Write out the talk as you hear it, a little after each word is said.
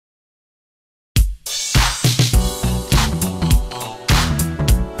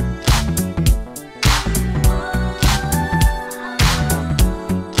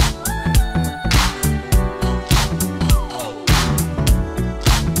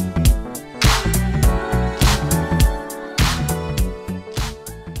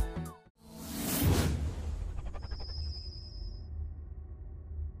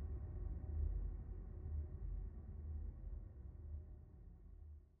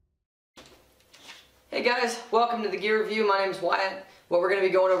Hey guys, welcome to the gear review. My name is Wyatt. What we're going to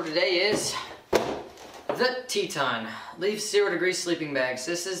be going over today is the TETON LEEF 0 degree sleeping bags.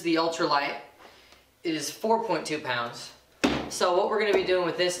 This is the ultralight. It is 4.2 pounds. So what we're going to be doing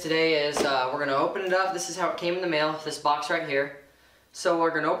with this today is we're going to open it up. This is how it came in the mail, this box right here. So we're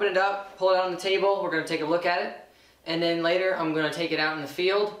going to open it up, pull it out on the table, we're going to take a look at it, and then later I'm going to take it out in the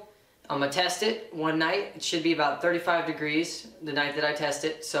field. I'm going to test it one night. It should be about 35 degrees the night that I test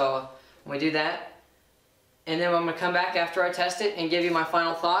it. So when we do that, and then I'm going to come back after I test it and give you my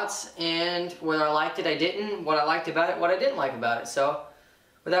final thoughts and whether I liked it, I didn't, what I liked about it, what I didn't like about it. So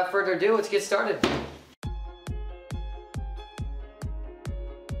without further ado, let's get started.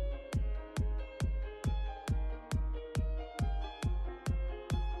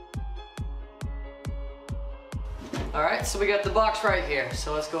 Alright, so we got the box right here.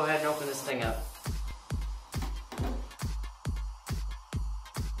 So let's go ahead and open this thing up.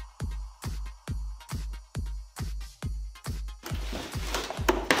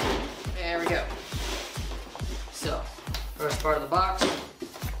 There we go. So, first part of the box,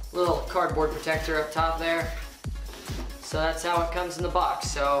 little cardboard protector up top there. So that's how it comes in the box.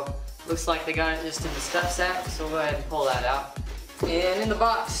 So, looks like they got it just in the stuff sack, so we'll go ahead and pull that out. And in the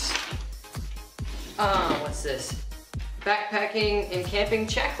box, what's this? Backpacking and camping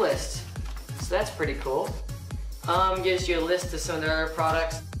checklist. So that's pretty cool. Gives you a list of some of their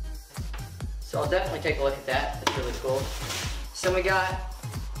products. So I'll definitely take a look at that. That's really cool. So we got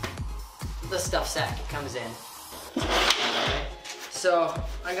the stuff sack it comes in. Okay. So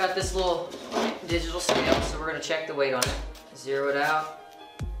I got this little digital scale, so we're gonna check the weight on it. Zero it out.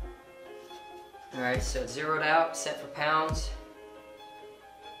 Alright, so it's zeroed out, set for pounds.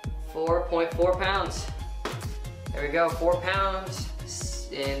 4.4 pounds. There we go, 4 pounds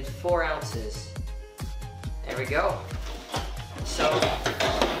and 4 ounces. There we go. So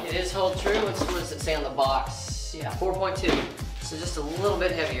it is hold true. What does it say on the box? Yeah, 4.2. So just a little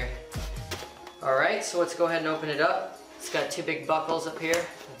bit heavier. Alright, so let's go ahead and open it up. It's got two big buckles up here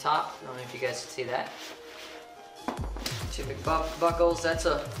on the top. I don't know if you guys can see that. Two big buckles. That's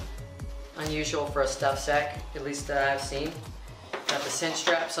unusual for a stuff sack, at least that I've seen. Got the cinch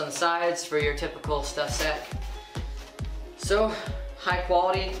straps on the sides for your typical stuff sack. So, high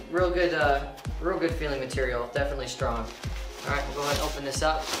quality, real good feeling material, definitely strong. All right, we'll go ahead and open this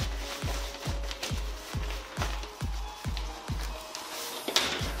up.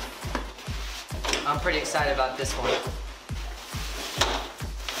 I'm pretty excited about this one.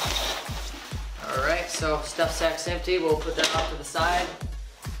 All right, so stuff sack's empty. We'll put that off to the side.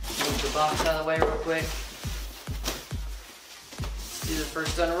 Move the box out of the way real quick. Let's do the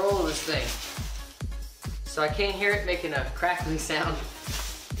first unroll of this thing. So I can't hear it making a crackling sound.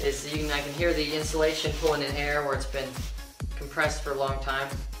 I can hear the insulation pulling in air where it's been compressed for a long time.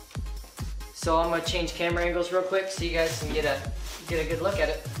 So I'm gonna change camera angles real quick so you guys can get a good look at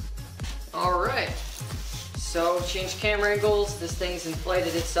it. All right. So change camera angles. This thing's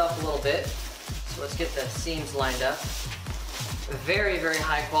inflated itself a little bit. So let's get the seams lined up. Very, very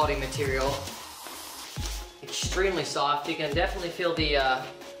high quality material. Extremely soft. You can definitely feel the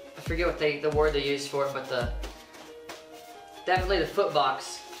I forget what the word they use for it, but definitely the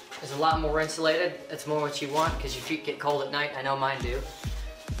footbox is a lot more insulated. That's more what you want because your feet get cold at night. I know mine do.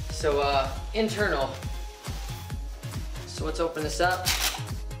 So internal. So let's open this up.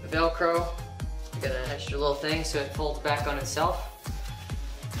 Velcro. We got an extra little thing so it folds back on itself.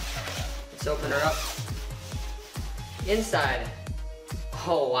 Let's open her up. Inside.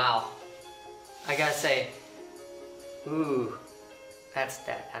 Oh wow. I gotta say, ooh. That's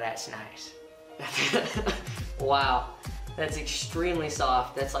nice. Wow, that's extremely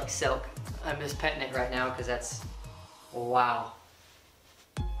soft. That's like silk. I'm just petting it right now because that's, wow.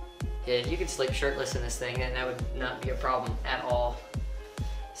 Yeah, you could sleep shirtless in this thing and that would not be a problem at all.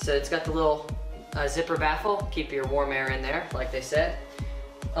 So it's got the little zipper baffle, keep your warm air in there, like they said.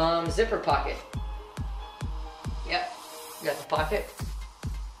 Zipper pocket. Yep, got the pocket.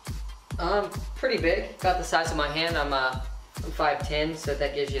 Pretty big, about the size of my hand. I'm 5'10", so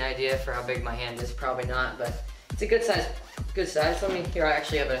that gives you an idea for how big my hand is. Probably not, but it's a good size. Good size. Here I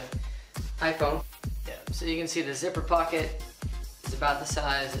actually have an iPhone. Yeah, so you can see the zipper pocket is about the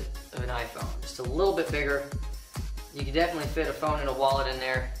size of an iPhone, just a little bit bigger. You can definitely fit a phone and a wallet in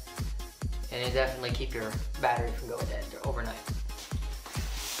there, and it definitely keep your battery from going dead overnight.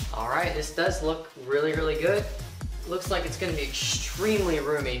 All right, this does look really, really good. Looks like it's going to be extremely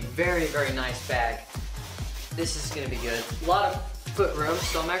roomy. Very, very nice bag. This is going to be good. A lot of foot room,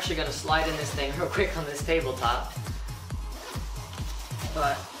 so I'm actually going to slide in this thing real quick on this tabletop.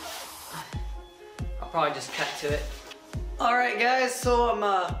 But I'll probably just cut to it. Alright guys, so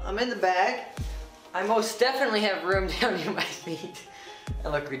I'm in the bag. I most definitely have room down near my feet. I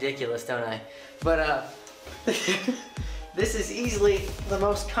look ridiculous, don't I? But this is easily the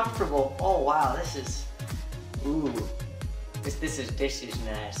most comfortable. Oh wow, this is, ooh, this is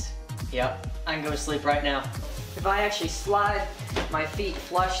nice. Yep, I can go to sleep right now. If I actually slide my feet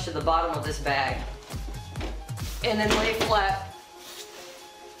flush to the bottom of this bag and then lay flat,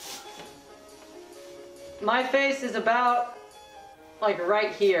 my face is about like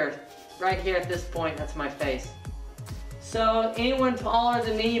right here at this point. That's my face. So anyone taller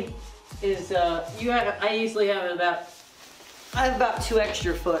than me is, I easily have about 2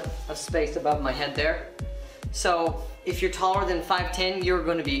 extra foot of space above my head there. So if you're taller than 5'10", you're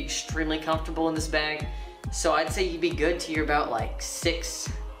going to be extremely comfortable in this bag. So I'd say you'd be good till you're about like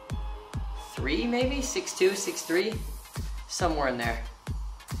 6'3", maybe 6'2", 6'3", somewhere in there.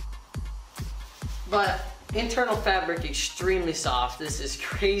 But internal fabric extremely soft. This is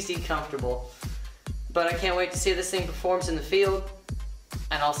crazy comfortable. But I can't wait to see this thing performs in the field,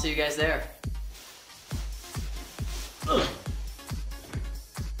 and I'll see you guys there.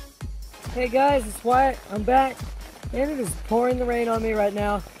 Hey guys, it's Wyatt. I'm back, and it is pouring the rain on me right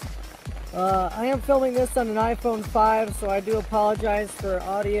now. I am filming this on an iPhone 5, so I do apologize for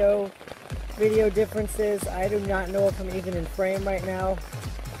audio, video differences. I do not know if I'm even in frame right now.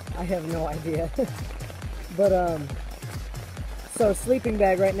 I have no idea. But so sleeping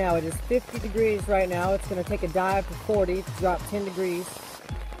bag right now, it is 50 degrees right now. It's going to take a dive to 40 to drop 10 degrees.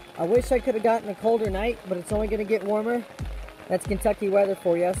 I wish I could have gotten a colder night, but it's only going to get warmer. That's Kentucky weather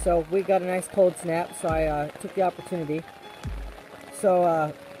for you. So we got a nice cold snap, so I took the opportunity.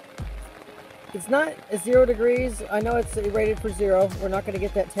 So it's not 0 degrees. I know it's rated for 0. We're not going to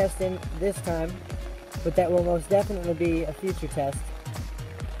get that test in this time, but that will most definitely be a future test.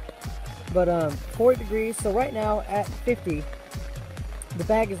 But 40 degrees, so right now at 50, the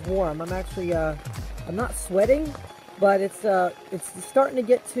bag is warm. I'm actually, I'm not sweating, but it's starting to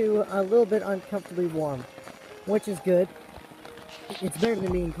get to a little bit uncomfortably warm, which is good. It's better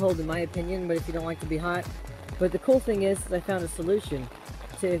than being cold in my opinion, but if you don't like to be hot. But the cool thing is I found a solution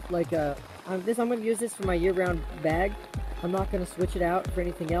to, like, I'm going to use this for my year-round bag. I'm not going to switch it out for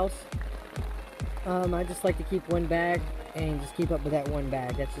anything else. I just like to keep one bag and just keep up with that one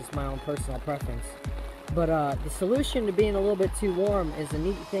bag. That's just my own personal preference. But the solution to being a little bit too warm is a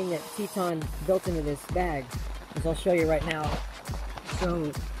neat thing that TETON built into this bag, as I'll show you right now.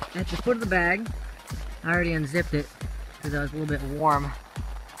 So at the foot of the bag, I already unzipped it because I was a little bit warm.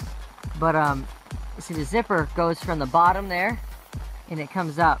 But you see the zipper goes from the bottom there and it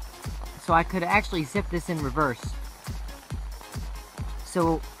comes up. So I could actually zip this in reverse.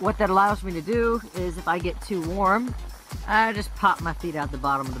 So what that allows me to do is if I get too warm, I just pop my feet out the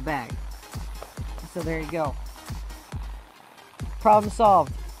bottom of the bag. So there you go. Problem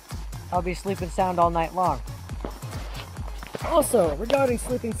solved. I'll be sleeping sound all night long. Also, regarding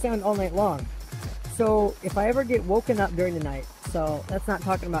sleeping sound all night long. So if I ever get woken up during the night, so that's not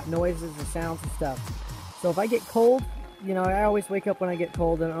talking about noises and sounds and stuff. So if I get cold, you know, I always wake up when I get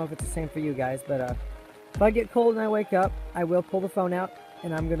cold. I don't know if it's the same for you guys, but if I get cold and I wake up, I will pull the phone out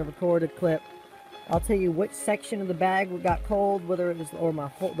and I'm going to record a clip. I'll tell you which section of the bag got cold, whether it was, or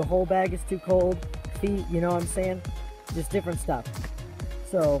the whole bag is too cold, feet, you know what I'm saying? Just different stuff.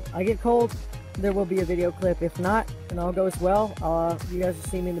 So, I get cold, there will be a video clip. If not, and all goes well, you guys will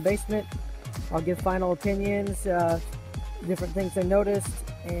see me in the basement. I'll give final opinions, different things I noticed,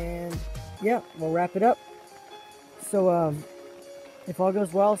 and yeah, we'll wrap it up. So, if all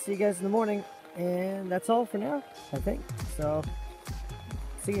goes well, I'll see you guys in the morning, and that's all for now, I think. So,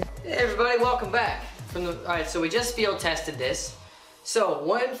 see ya. Hey everybody, welcome back. Alright, so we just field tested this. So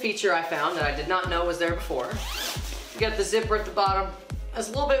one feature I found that I did not know was there before. You got the zipper at the bottom. It's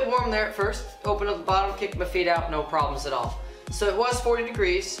a little bit warm there at first. Open up the bottom, kick my feet out, no problems at all. So it was 40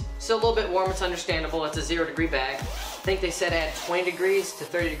 degrees, so a little bit warm, it's understandable. It's a 0 degree bag. I think they said add 20 degrees to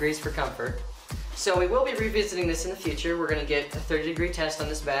 30 degrees for comfort. So we will be revisiting this in the future. We're gonna get a 30 degree test on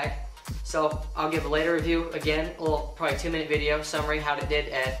this bag. So I'll give a later review, again, a little probably 2-minute video summary how it did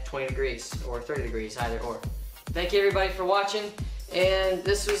at 20 degrees or 30 degrees, either or. Thank you everybody for watching, and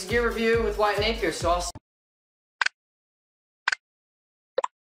this was gear review with Wyatt Napier, so I'll